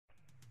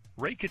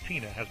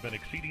Catena has been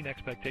exceeding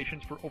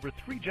expectations for over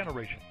 3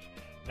 generations.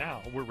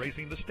 Now we're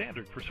raising the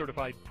standard for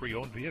certified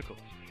pre-owned vehicles.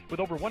 With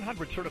over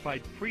 100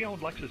 certified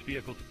pre-owned Lexus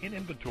vehicles in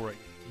inventory,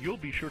 you'll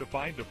be sure to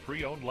find the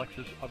pre-owned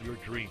Lexus of your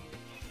dreams.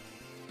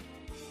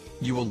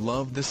 You will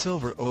love the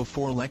silver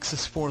 04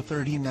 Lexus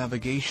 430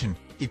 navigation,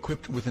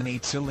 equipped with an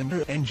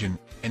 8-cylinder engine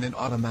and an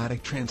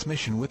automatic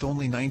transmission with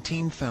only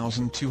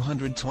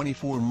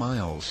 19,224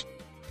 miles.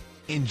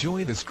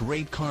 Enjoy this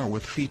great car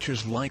with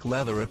features like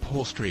leather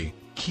upholstery,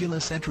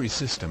 keyless entry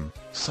system,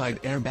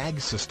 side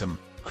airbag system,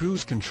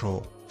 cruise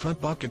control, front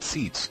bucket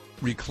seats,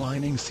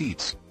 reclining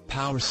seats,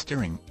 power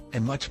steering,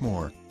 and much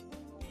more.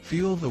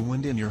 Feel the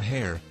wind in your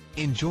hair,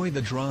 enjoy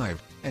the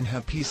drive, and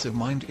have peace of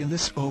mind in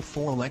this 04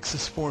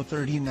 Lexus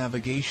 430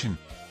 navigation.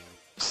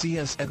 See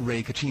us at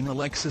Catena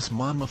Lexus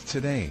Monmouth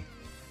today.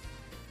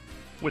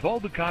 With all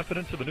the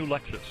confidence of a new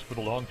Lexus for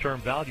the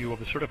long-term value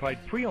of a certified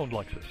pre-owned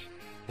Lexus,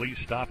 please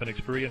stop and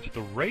experience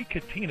the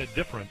Catena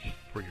difference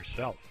for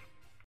yourself.